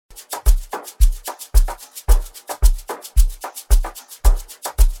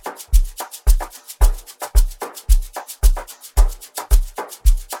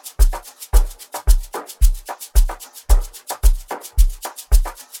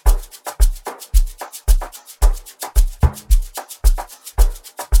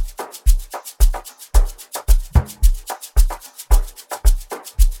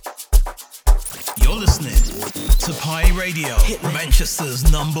Radio,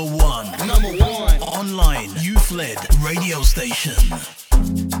 Manchester's number one online youth-led radio station.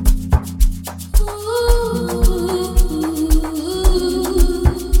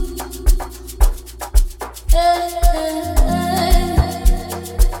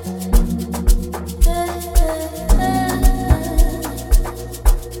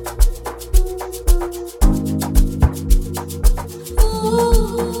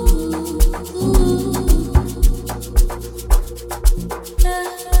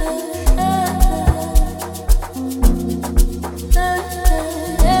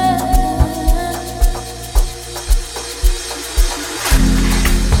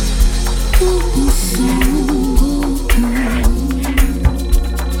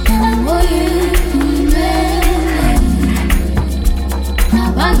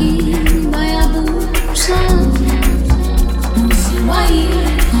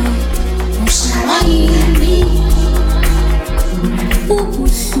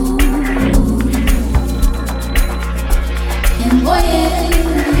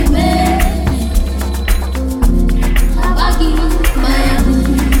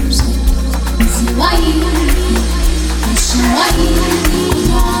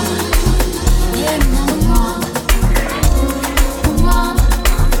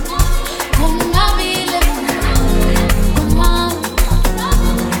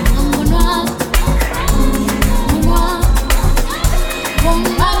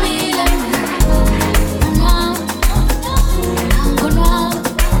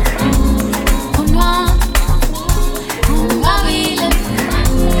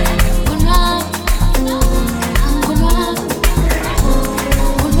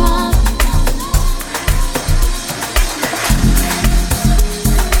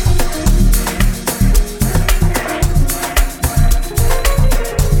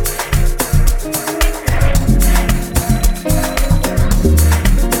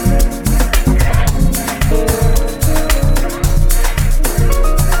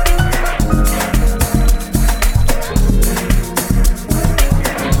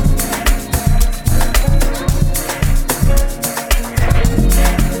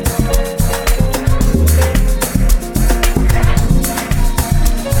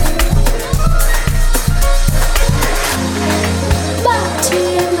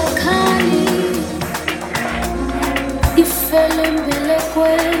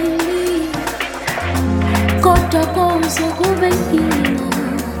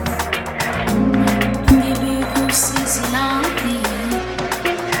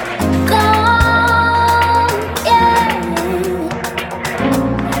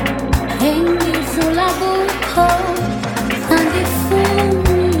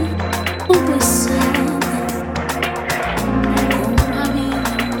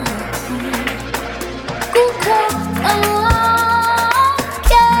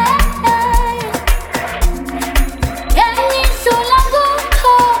 Sola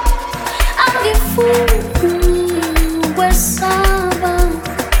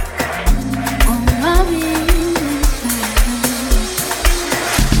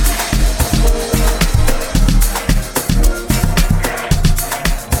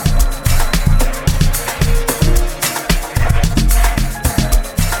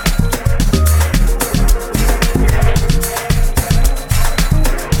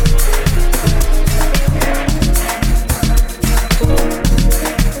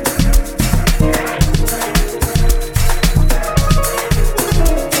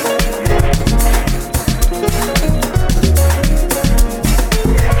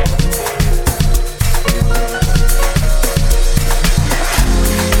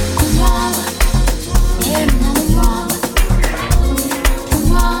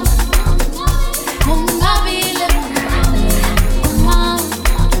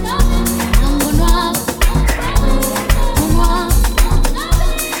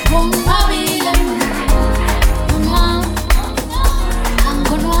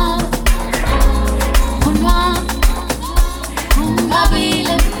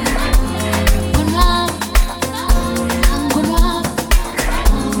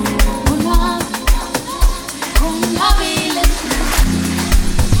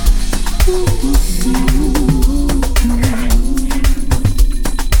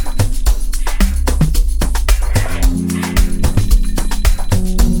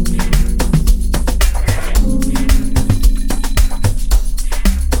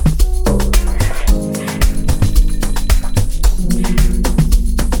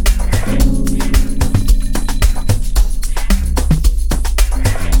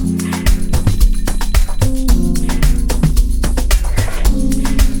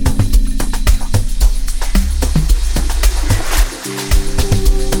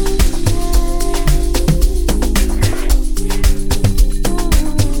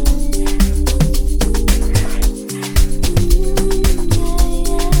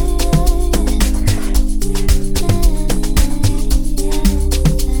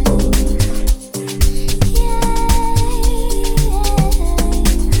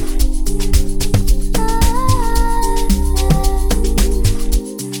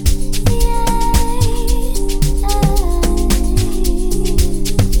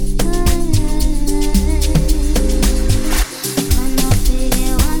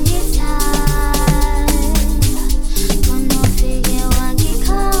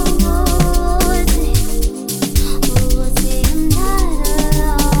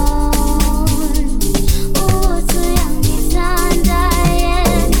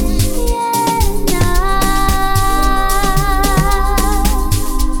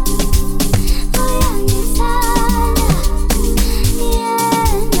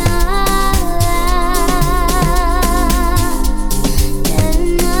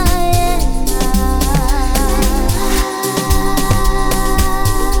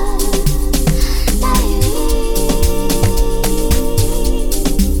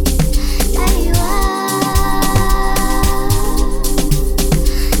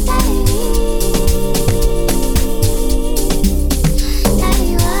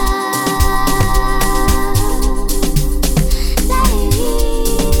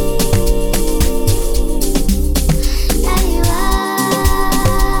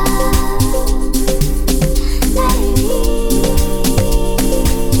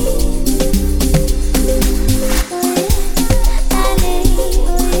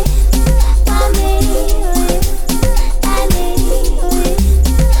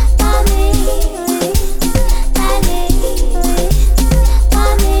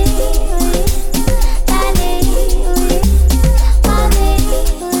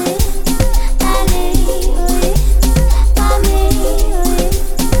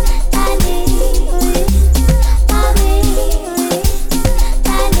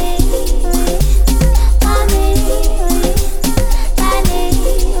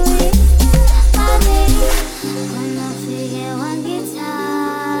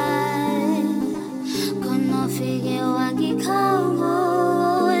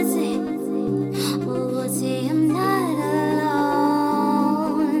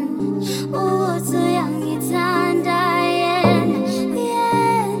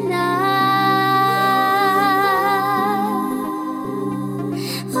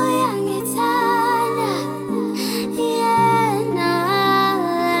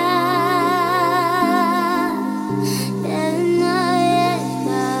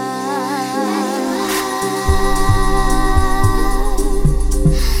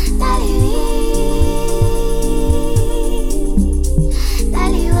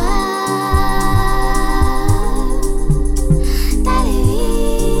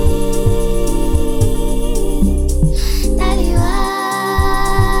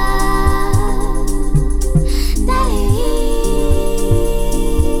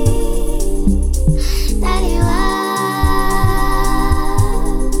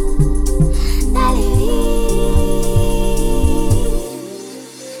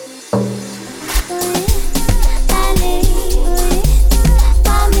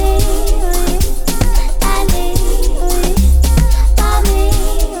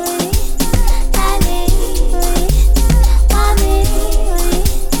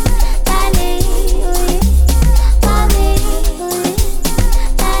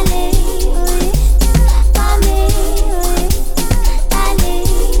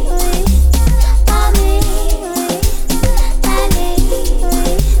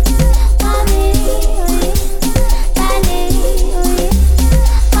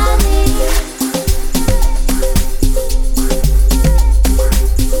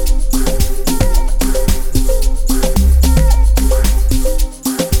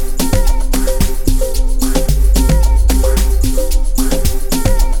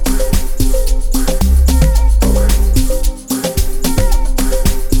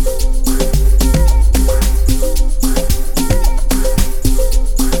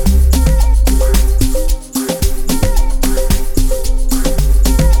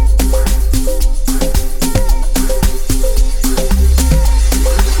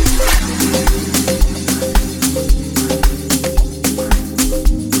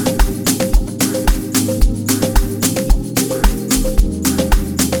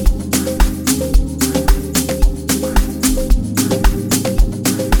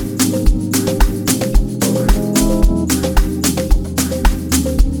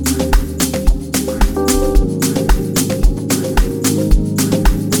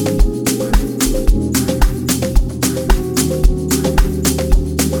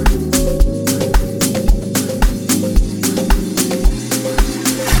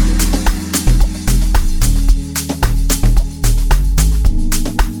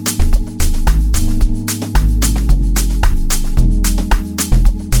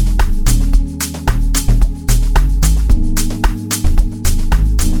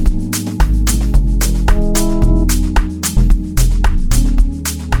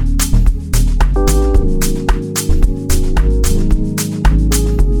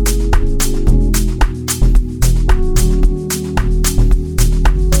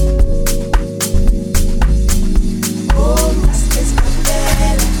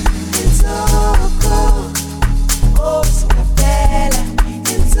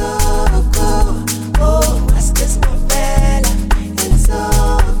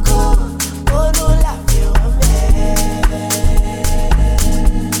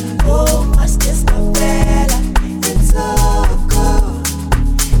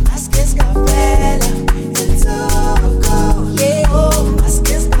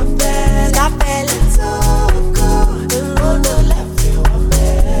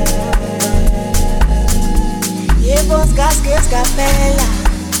singapela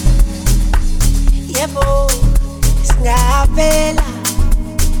yebo singapela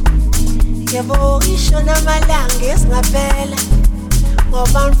yebo isho namalanga esingapela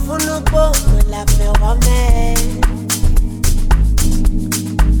ngoba ngifuna ukubona lapha kwami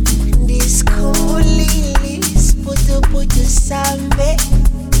ndisikhumbulile isiputuputu sami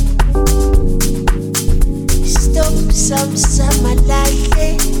stop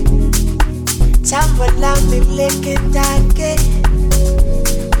samalahle thambo lami leketake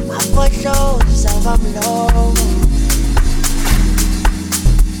mafohloza bamlomo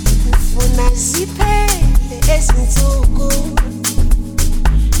ngifuna ziphele ezinsuku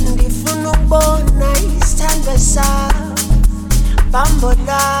ngifuna ukubona isithando sami bambo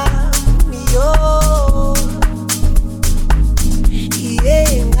lami yo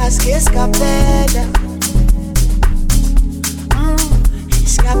ngaske skapela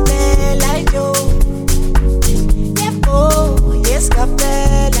skapela yo yebo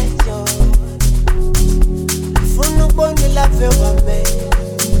yeskapela yo ngifuna ukubona love wami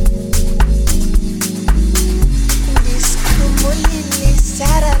ndisikhumulile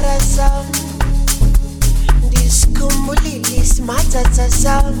sarara sami ndisikhumulile simatsatsa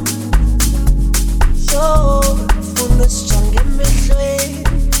sami yo ngifuna usijonge emehlweni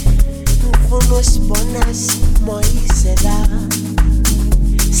ngifuna usibona simoyizela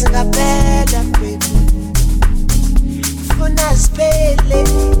singapela baby ngifuna siphele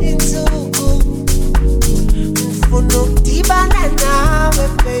insuku ngifuna ukudibana nawe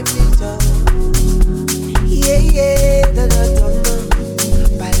baby yeah da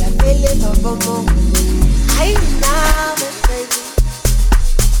balabele babomo hayi nawe baby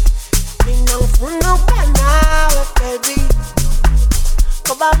mina ngifuna ukuba nawe baby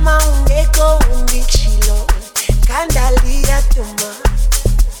ngoba mawungekho undichilo kandalia tuma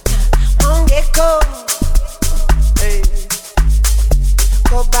mawungekho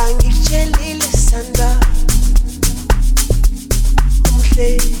ngoba ngitshelile sanda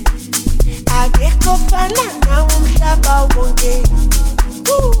umhle akekho fana nawe umhlaba wonke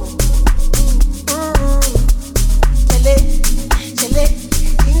Chele,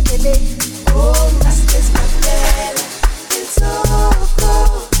 ingele, oh, skapela, insoko,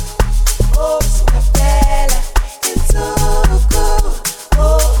 oh, skapela, insoko,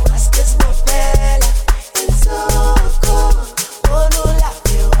 oh, skapela, insoko, oh, no la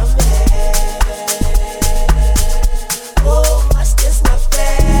wame, oh,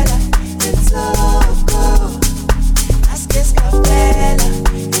 skapela, insoko, skapela,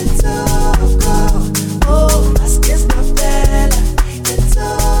 insoko, oh, skapela,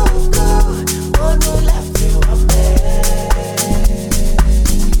 insoko, oh, no la wame,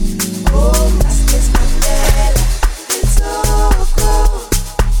 oh, skapela, insoko,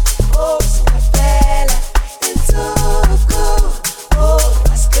 oh, skapela, insoko, oh,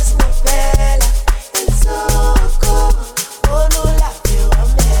 skapela, insoko, oh, no la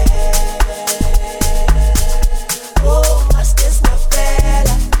wame, oh,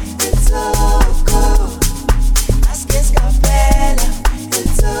 skapela, insoko, skapela,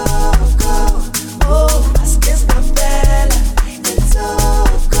 insoko, oh, skapela,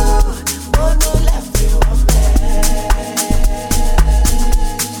 insoko, oh, no la wame.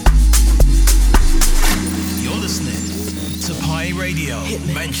 You're listening to Pi Radio,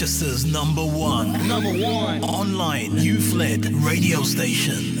 Manchester's number one online youth-led radio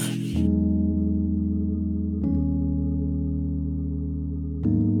station.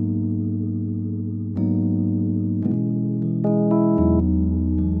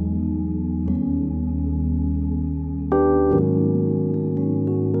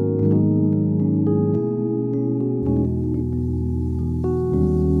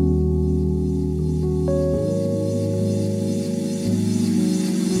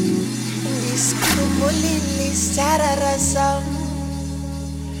 Ndisikhumulile sarara sami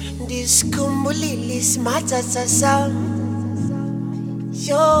ndisikhumulile simatsatsa sami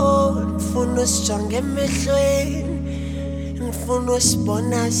yo ngifuna usijonge emehlweni ngifuna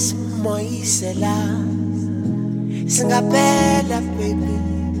usibona simoyizela singapela baby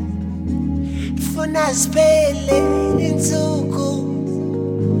ngifuna siphele insuku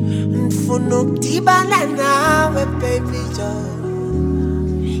ngifuna ukudibana nawe baby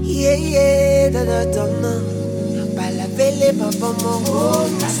yeah da balabele babomo oh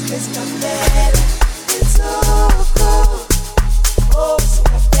skapela insoko oh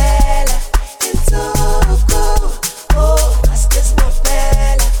skapela insoko oh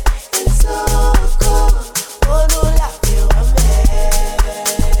skapela insoko oh no la wame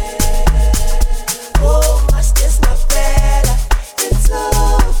oh skapela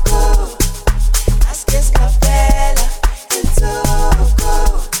insoko skapela insoko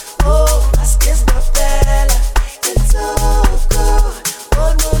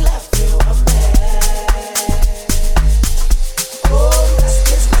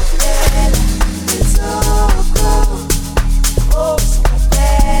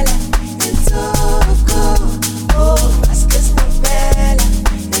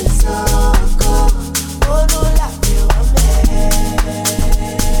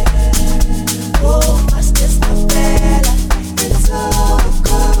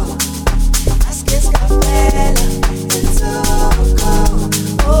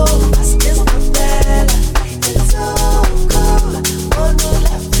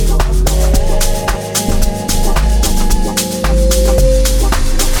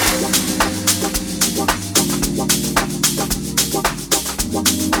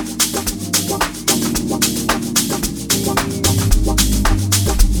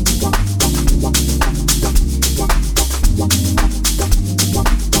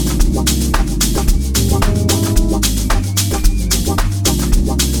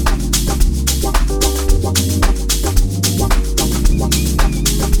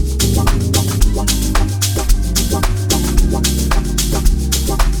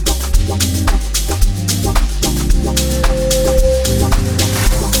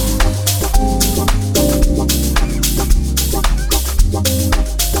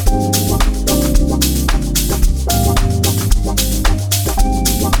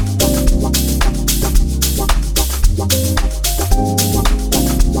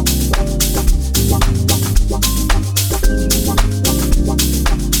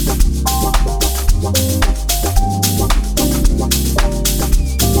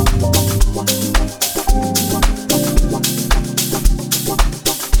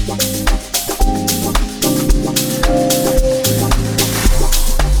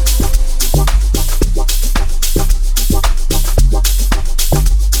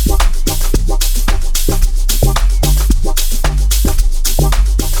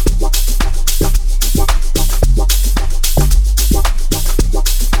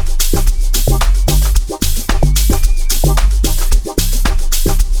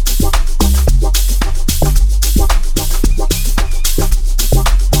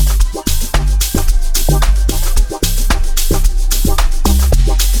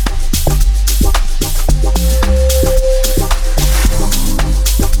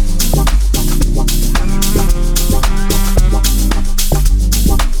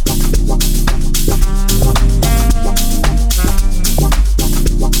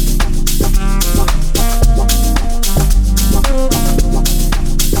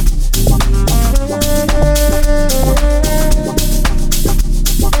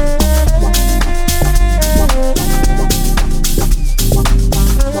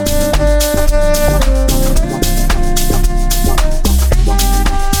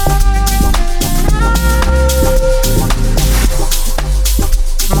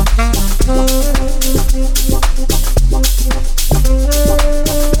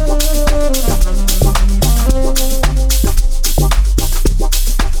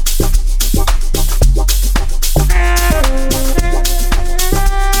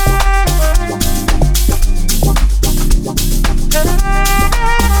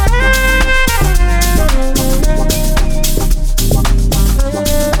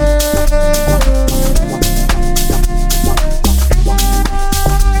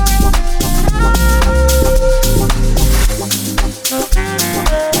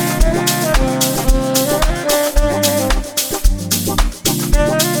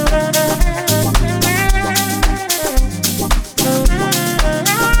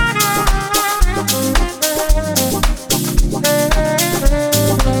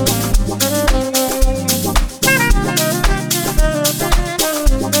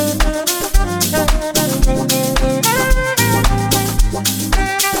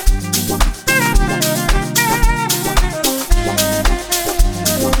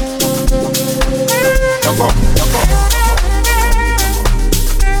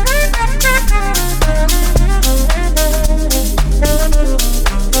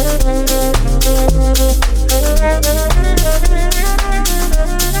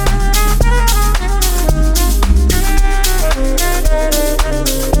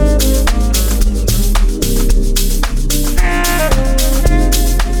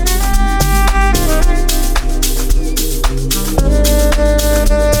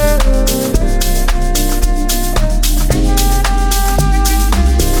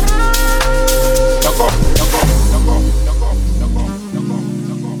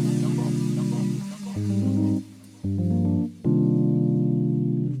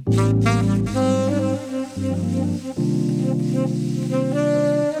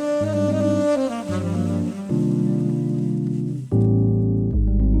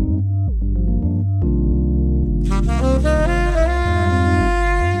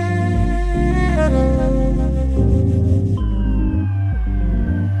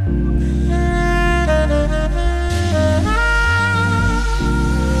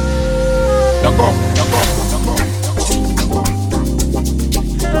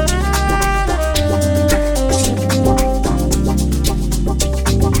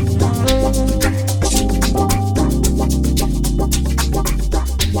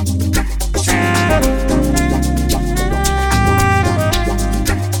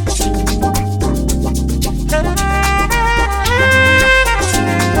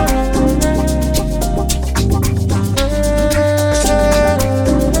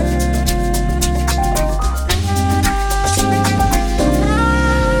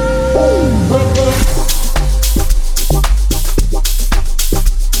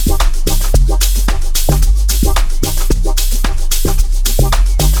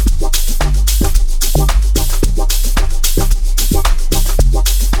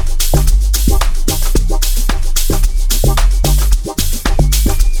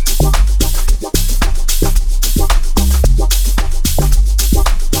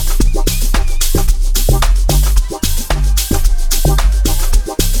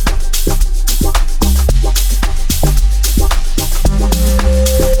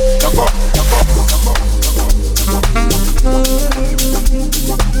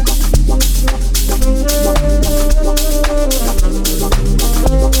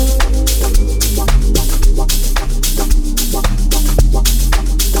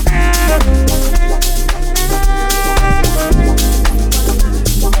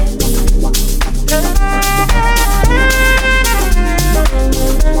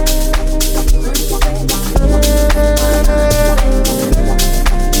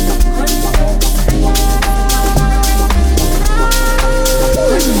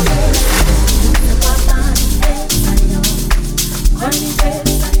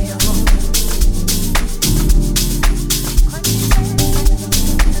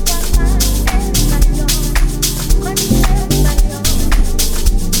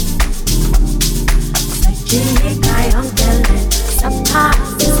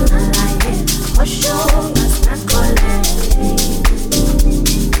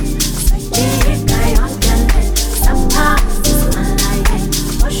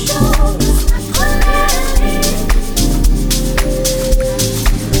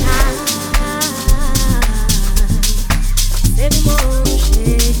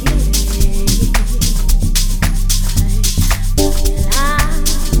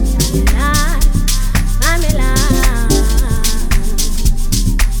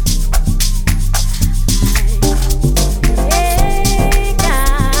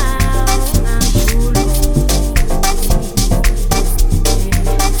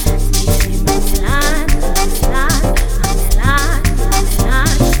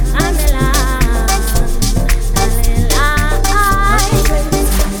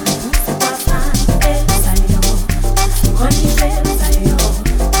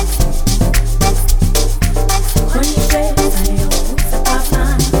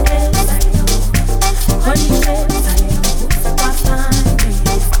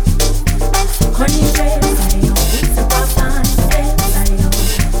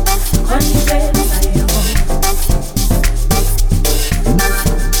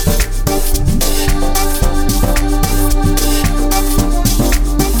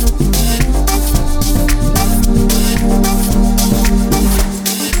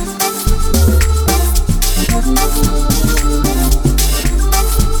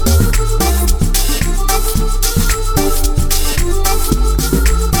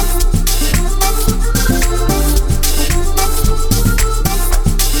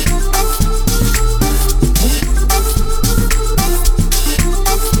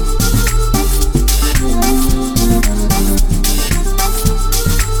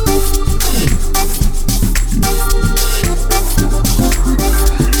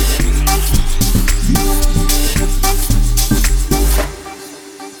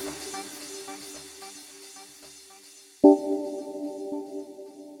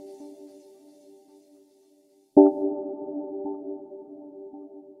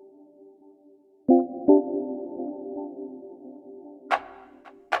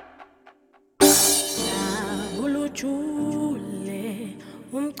ujule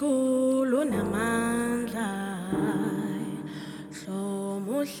umculo namandla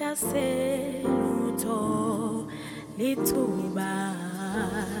hlomo uhlasela umutho lithuba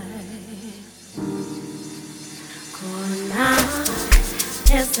khona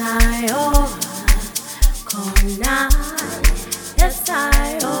esayo khona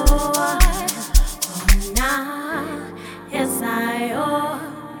esayo khona esayo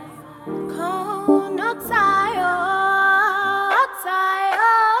khona esayo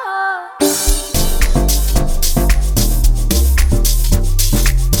esayo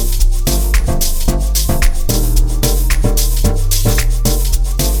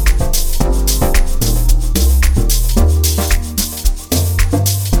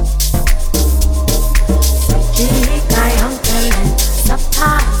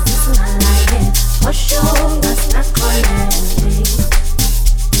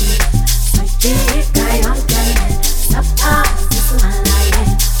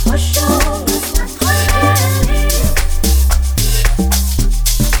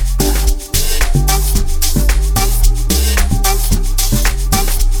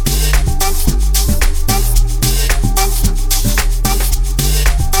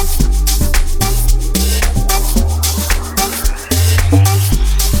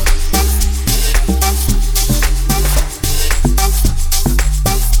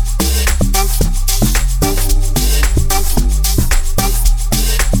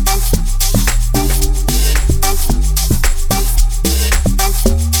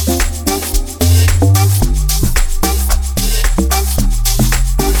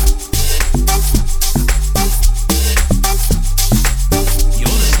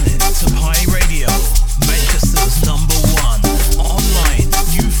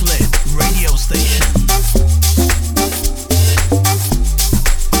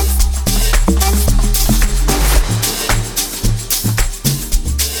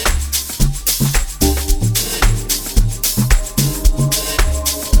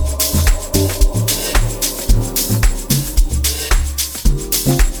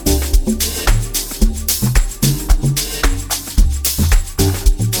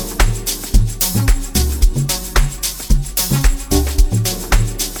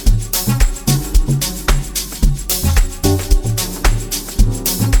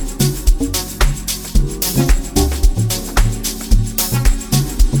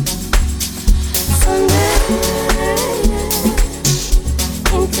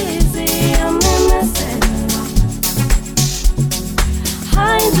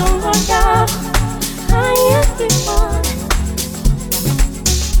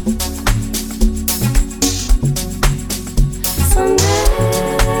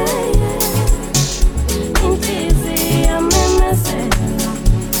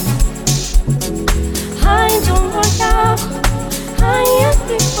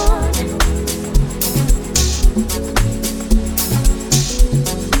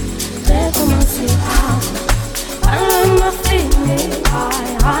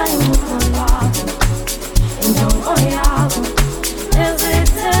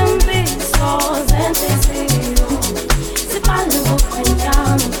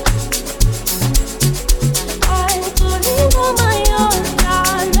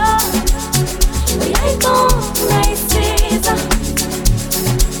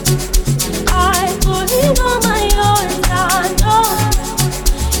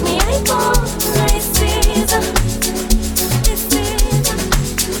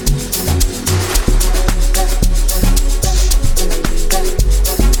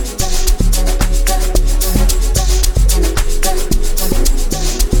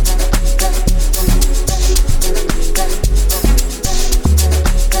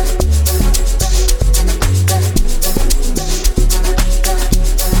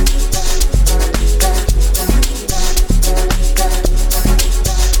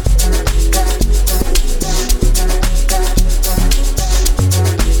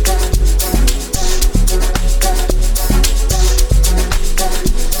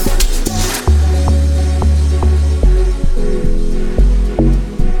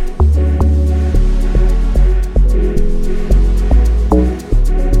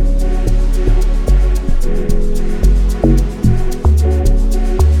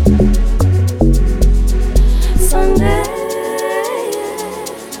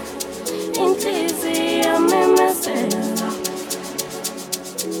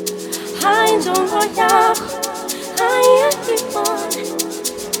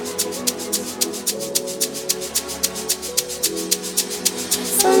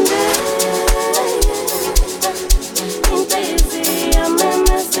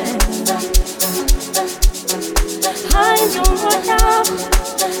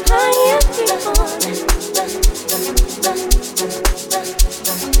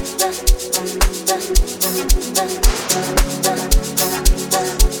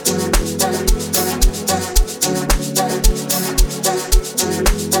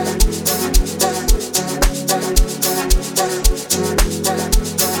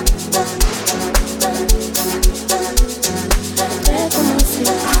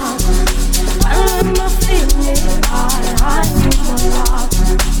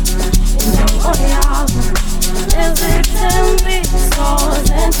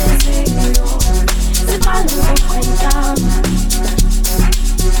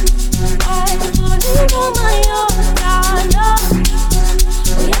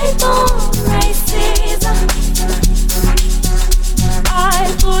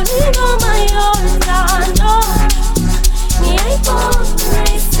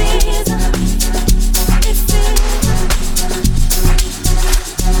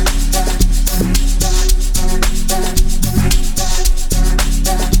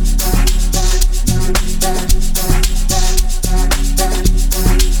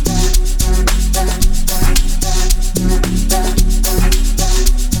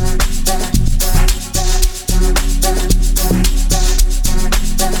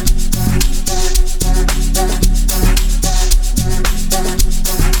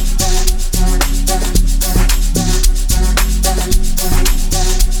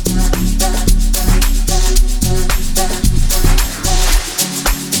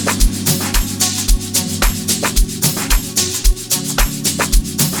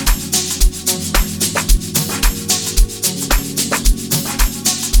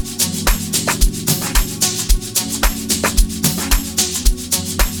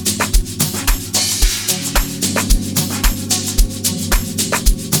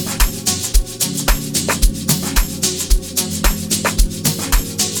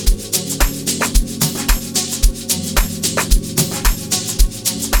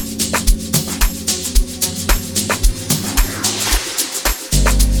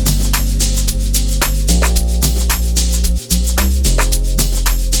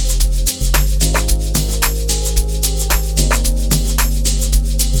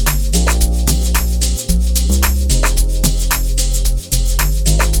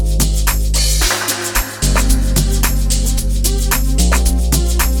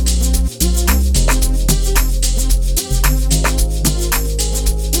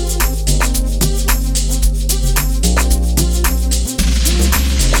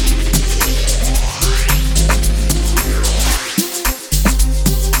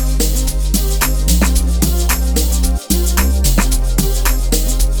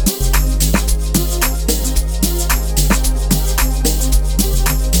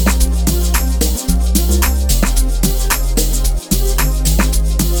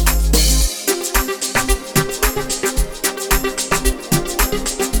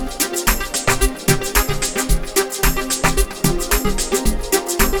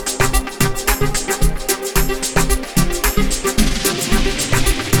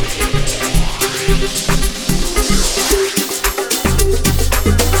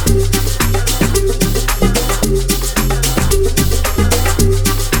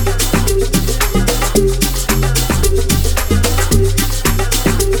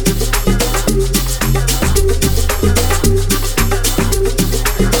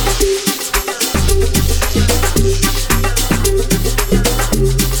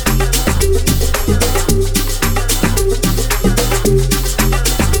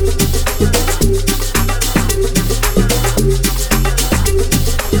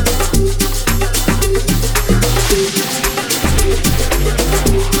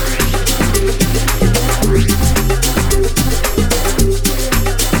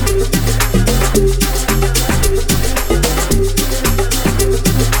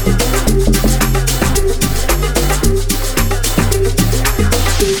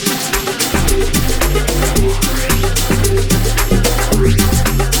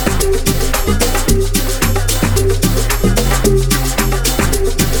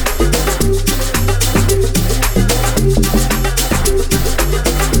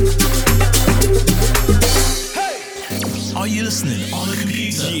you're listening on the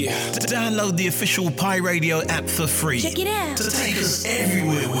computer. Yeah. Download the official Pi Radio app for free. Check it out. To take us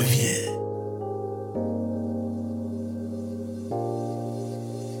everywhere with you.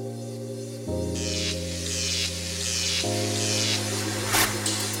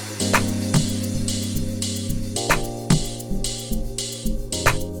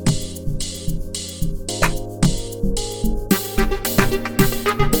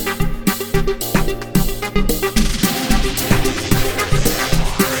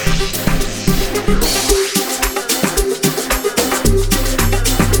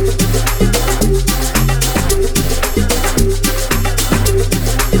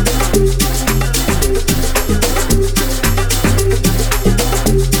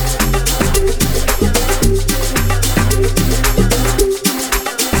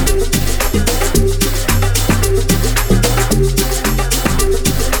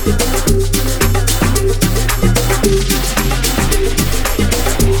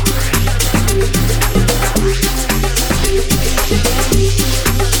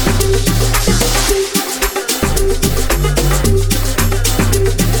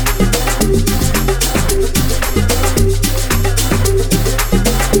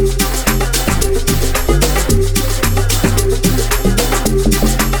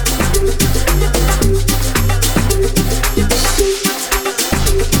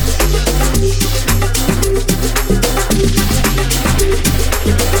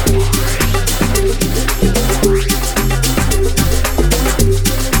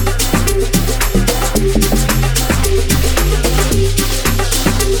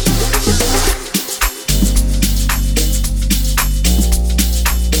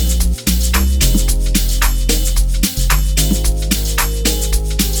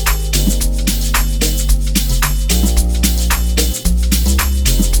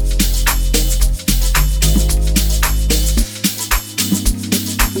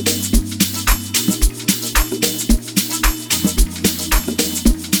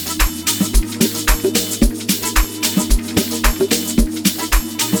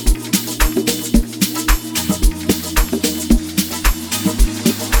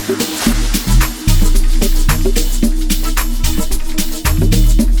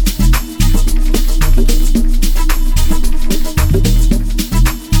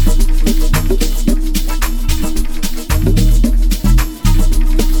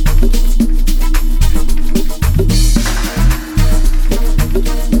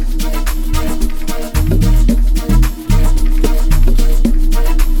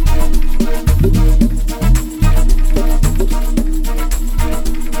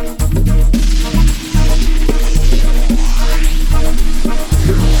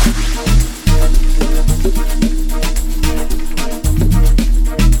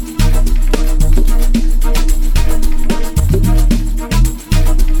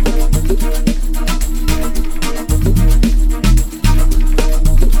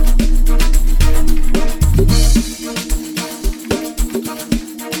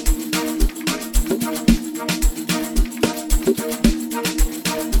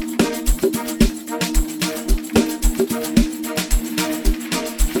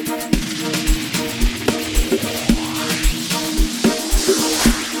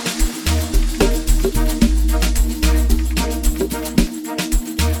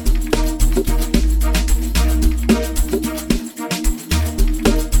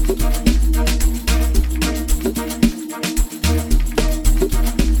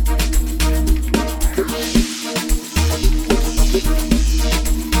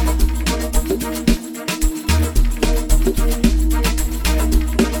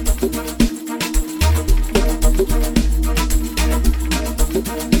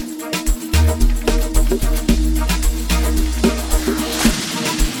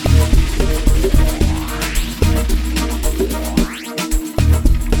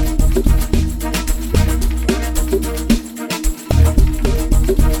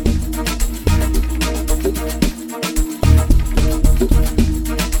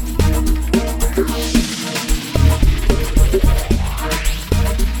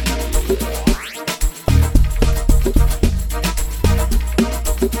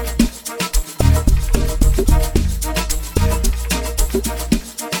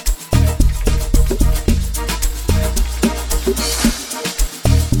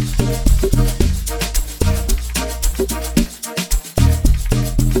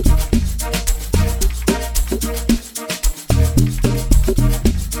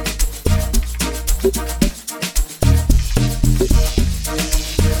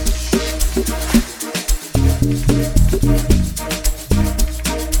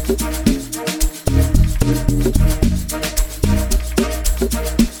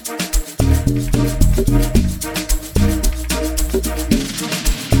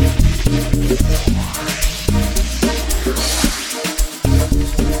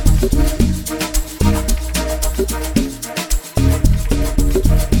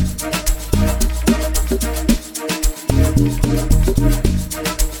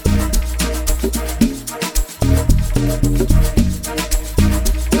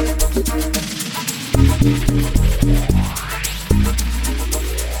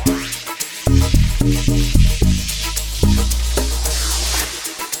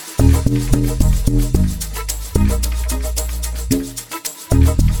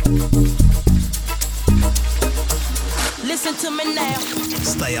 Listen to me now.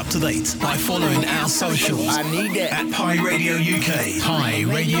 Stay up to date by following our socials. I need that. At Pi Radio UK. Pi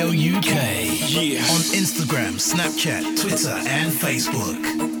Radio UK. Yeah. On Instagram, Snapchat, Twitter, and Facebook.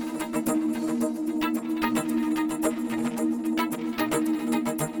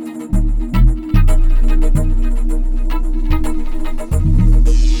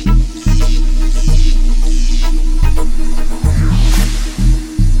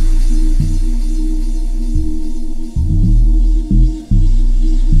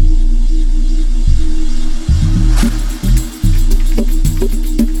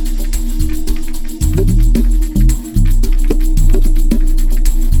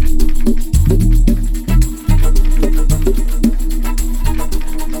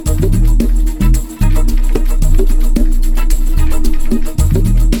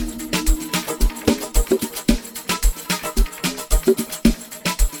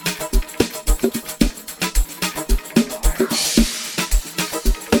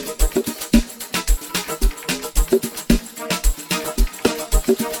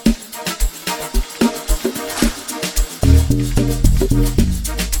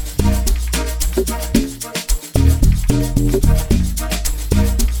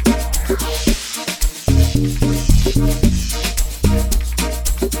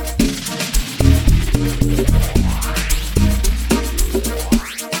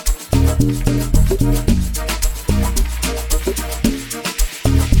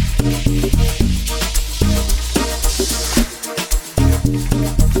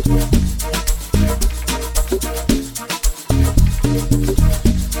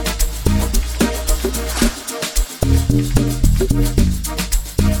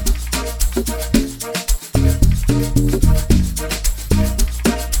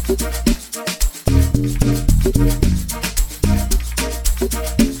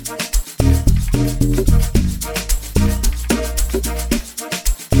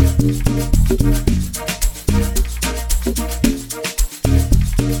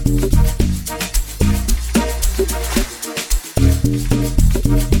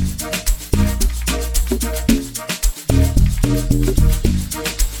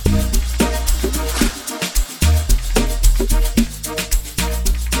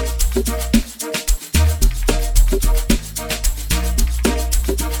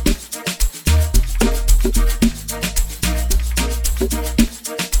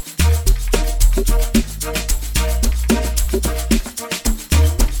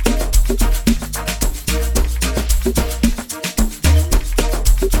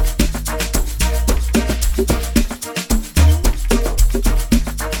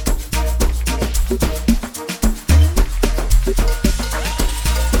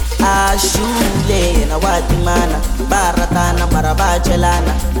 Ashule na watimana baratana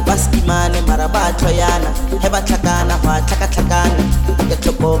marabachelana baskimane marabatroyana heba tlakana wa tlakatlakana ke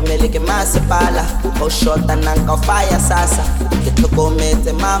tlhokomele ke masepala go shota nanga fire sasa ke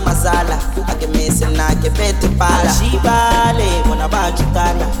tlhokometse mama zala a ke mise na ke bete pala shibale bona ba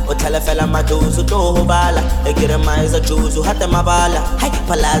tshukana o tlhalefela maduzu to ho bala e ke re maiza juzu hata mabala hai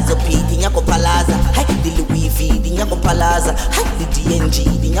palazo pidi nyako palaza hai diluwi vidi nyako palaza hai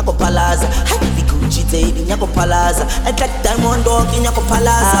DNG di nyako palaza hai di Gucci di nyako palaza attack diamond dog nyako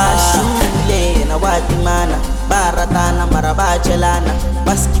palaza shule na watimana baratana marabachelana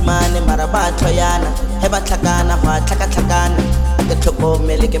baskimane marabatroyana heba tlakana wa tlakatlakana ke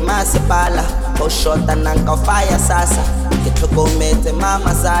tlhokomele ke masepala go shota nanga fire sasa ke tlhokometse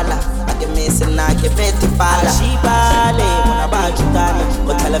mama zala a ke mise na ke bete pala shibale bona ba tshukana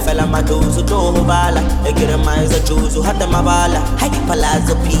o tlhalefela maduzu to ho bala e ke re maiza juzu hata mabala hai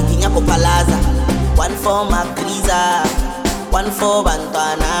palazo pidi nyako palaza one for my griza one for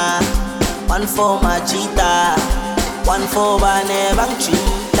bantwana one for my cheetah one for bane bang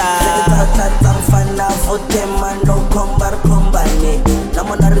chita tata mfana fote mando kombar kombane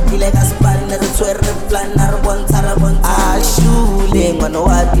namona rutile gaspari na tswerre planar bontsara ashule ngwana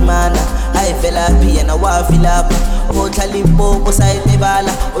watimana ai vela pia na wafilapa o tlhalimpo sa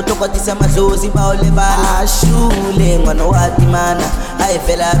itebala o tokotisa madlozi ba o lebala ashule ngwana watimana ai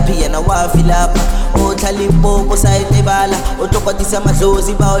vela pia na wafilapa o tlhalimpo sa itebala o tokotisa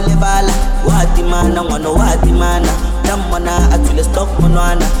madlozi ba o lebala watimana ngwana watimana damana atule stock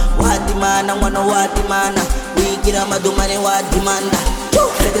monwana watimana ngwana watimana wikira madumane watimana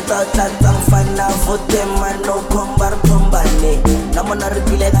leke tata mfana fote mano kombar kombane namona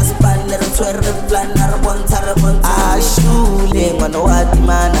rutile gaspane tswerre planar bontsara ashule ngwana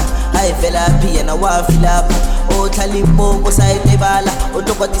watimana ai velaphi yena wafilapha ohlala impompo sayitebala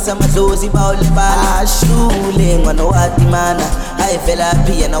otokwatisa madlozi bawulebala ashule ngwana watimana hayi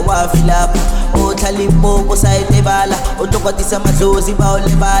velaphi yena wafilapha ohlala impompo sayitebala otokwatisa madlozi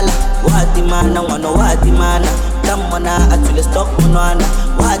bawulebala watimana ngwana watimana kamona athule stock monwana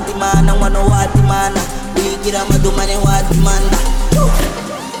watimana ngwana watimana wikira madumane watimana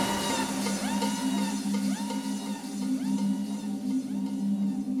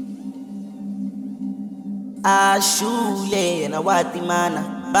ashule yena watimana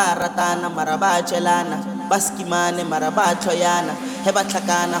baratana marabachelana baskimane marabachoyana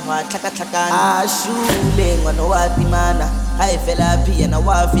hebatlhakana hwatlhakatlhakana ashule ngwana watimana hayi velaphi yena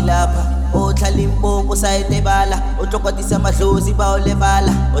wafilapha ohlala impompo sayitebala otokwatisa madlozi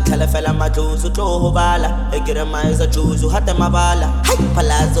bawulebala ohlala fela madlozi utlohobala ekiremaisa juzu hata mabala hayi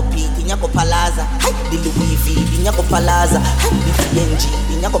palazo piki nyako palaza hayi diluwivi dinyako palaza hayi ditienji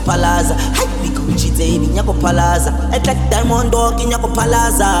dinyako palaza hayi dikuchiteni nyako palaza etlak diamond dog nyako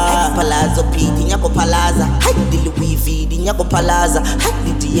palaza hayi palazo piki nyako palaza hayi diluwivi dinyako palaza hayi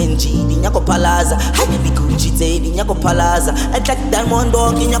ditienji dinyako palaza hayi dikuchiteni nyako palaza etlak diamond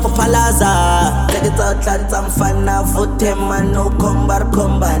dog nyako palaza Tsa mfana vote mano kombar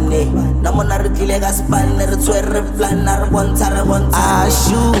kombane namona re tlile ka spanne re tshwere plana re bontsha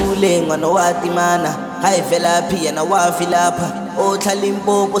ashule ngwana watimana hayi velaphi yena wafilapha ohlala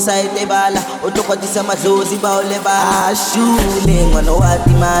impompo sayitebala otokwatisa madlozi bawulebala ashule ngwana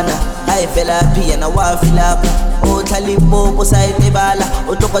watimana hayi velaphi yena wafilapha ohlala impompo sayitebala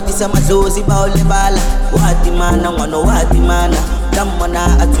otokwatisa madlozi bawulebala watimana ngwana watimana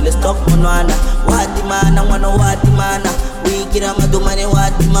kamona athule stock monwana watimana ngwana watimana wikira madumane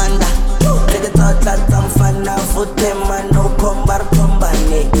watimanda teketotlatsa mfana vote mano kombar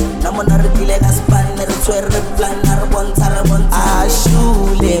kombane namona re tlile ka spanne re tshwere plana re bontsha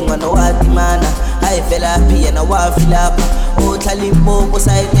ashule ngwana watimana hayi velaphi yena wafilapha ohlala impompo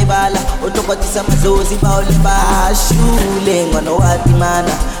sayitebala otokwatisa madlozi bawulebala ashule ngwana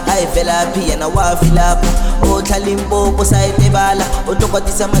watimana hayi velaphi yena wafilapha ohlala impompo sayitebala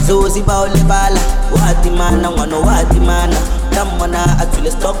otokwatisa madlozi bawulebala watimana ngwana watimana kamona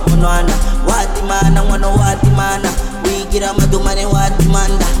athule stock monwana watimana ngwana watimana wikira madumane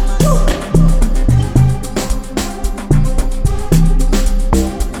watimanda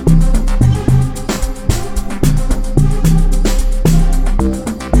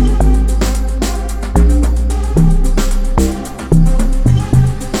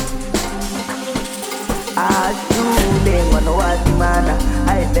ashule ngwana watimana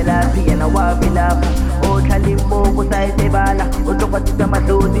hayi velaphi yena wafilapha ohlala impompo sayitebala otokwatisa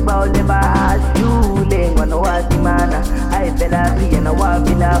madlozi bawulebala ashule ngwana watimana hayi velaphi yena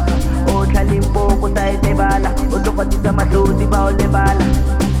wafilapha ohlala impompo sayitebala otokwatisa madlozi bawulebala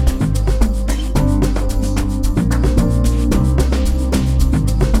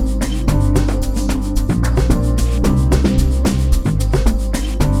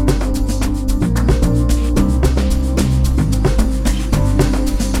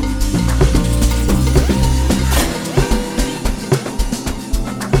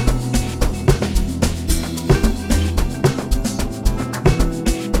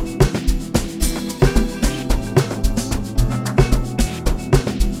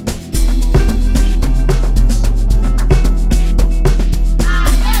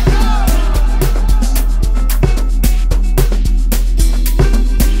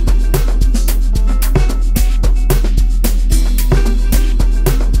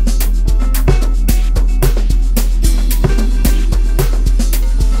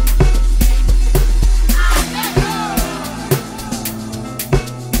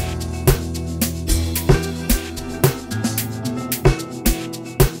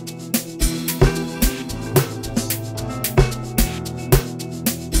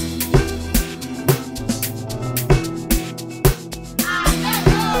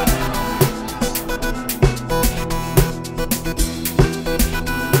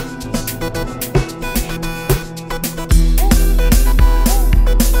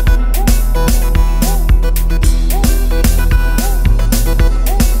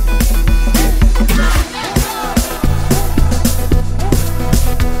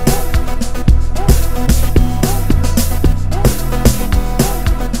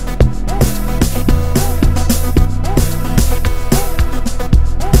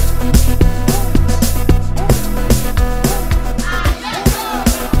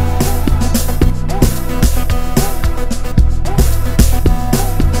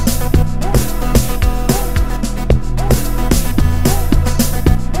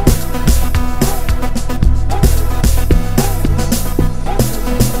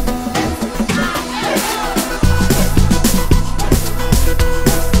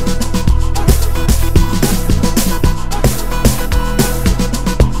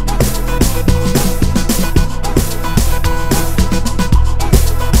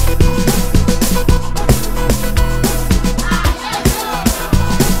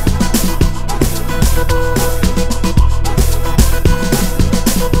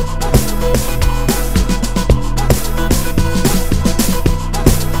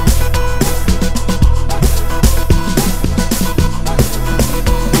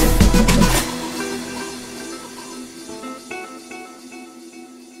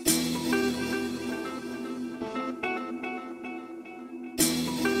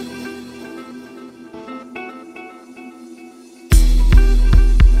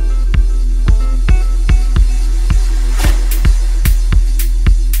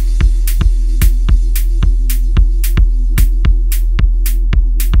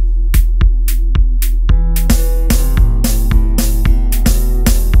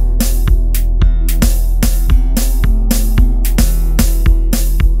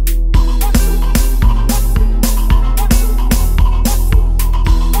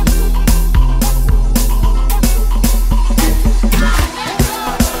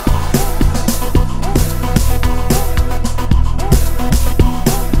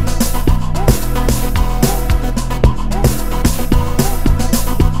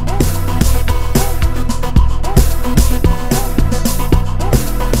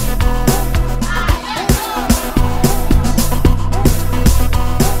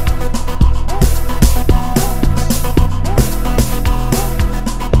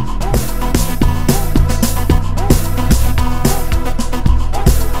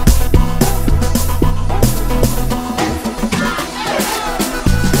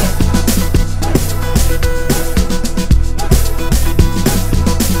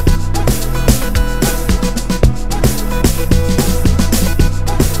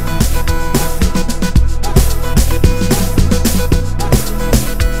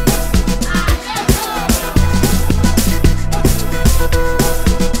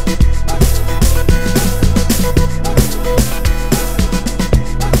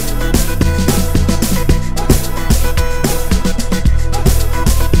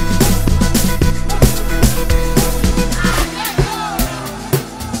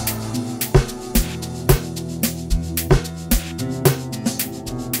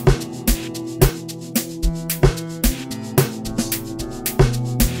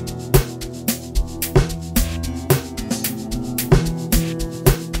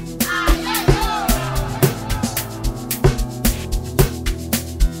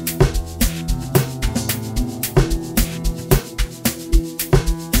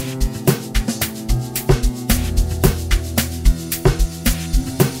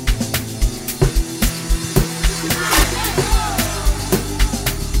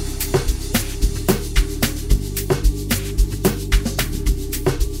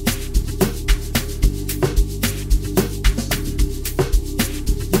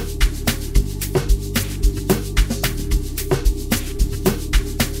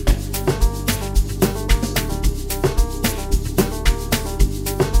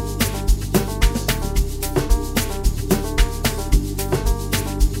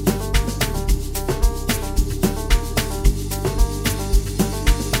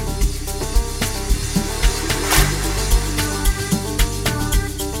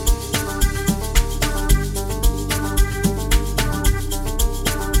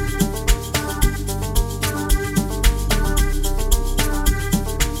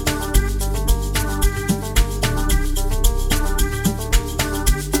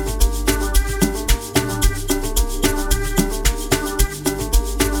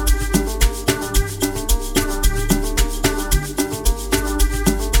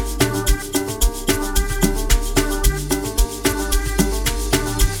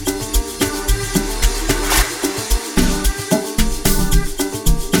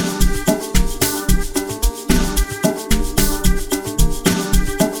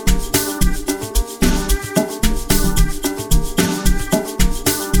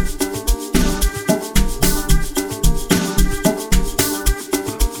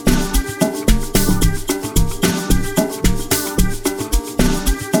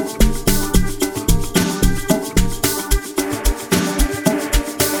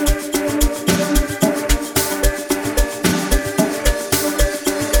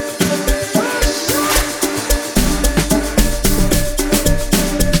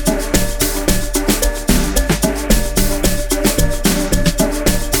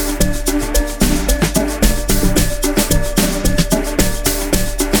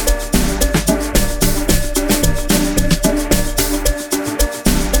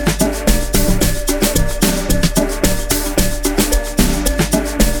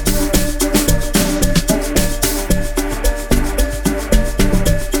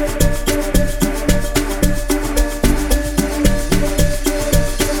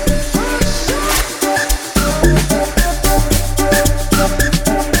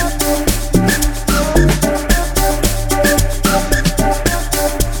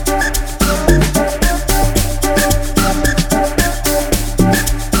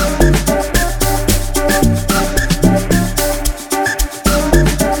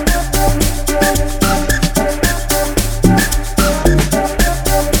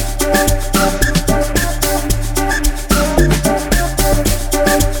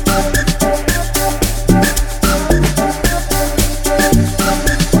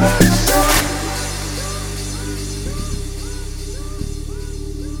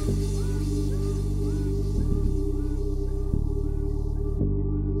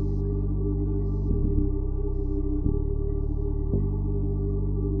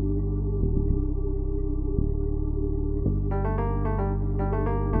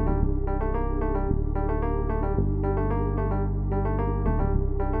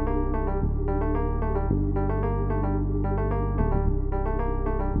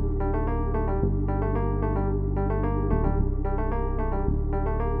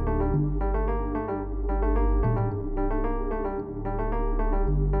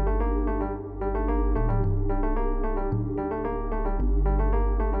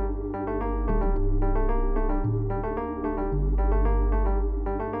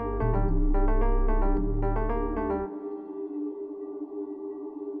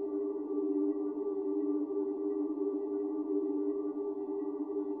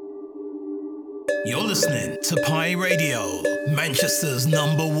You're listening to Pi Radio, Manchester's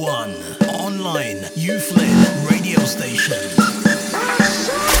 #1 online youth-led radio station.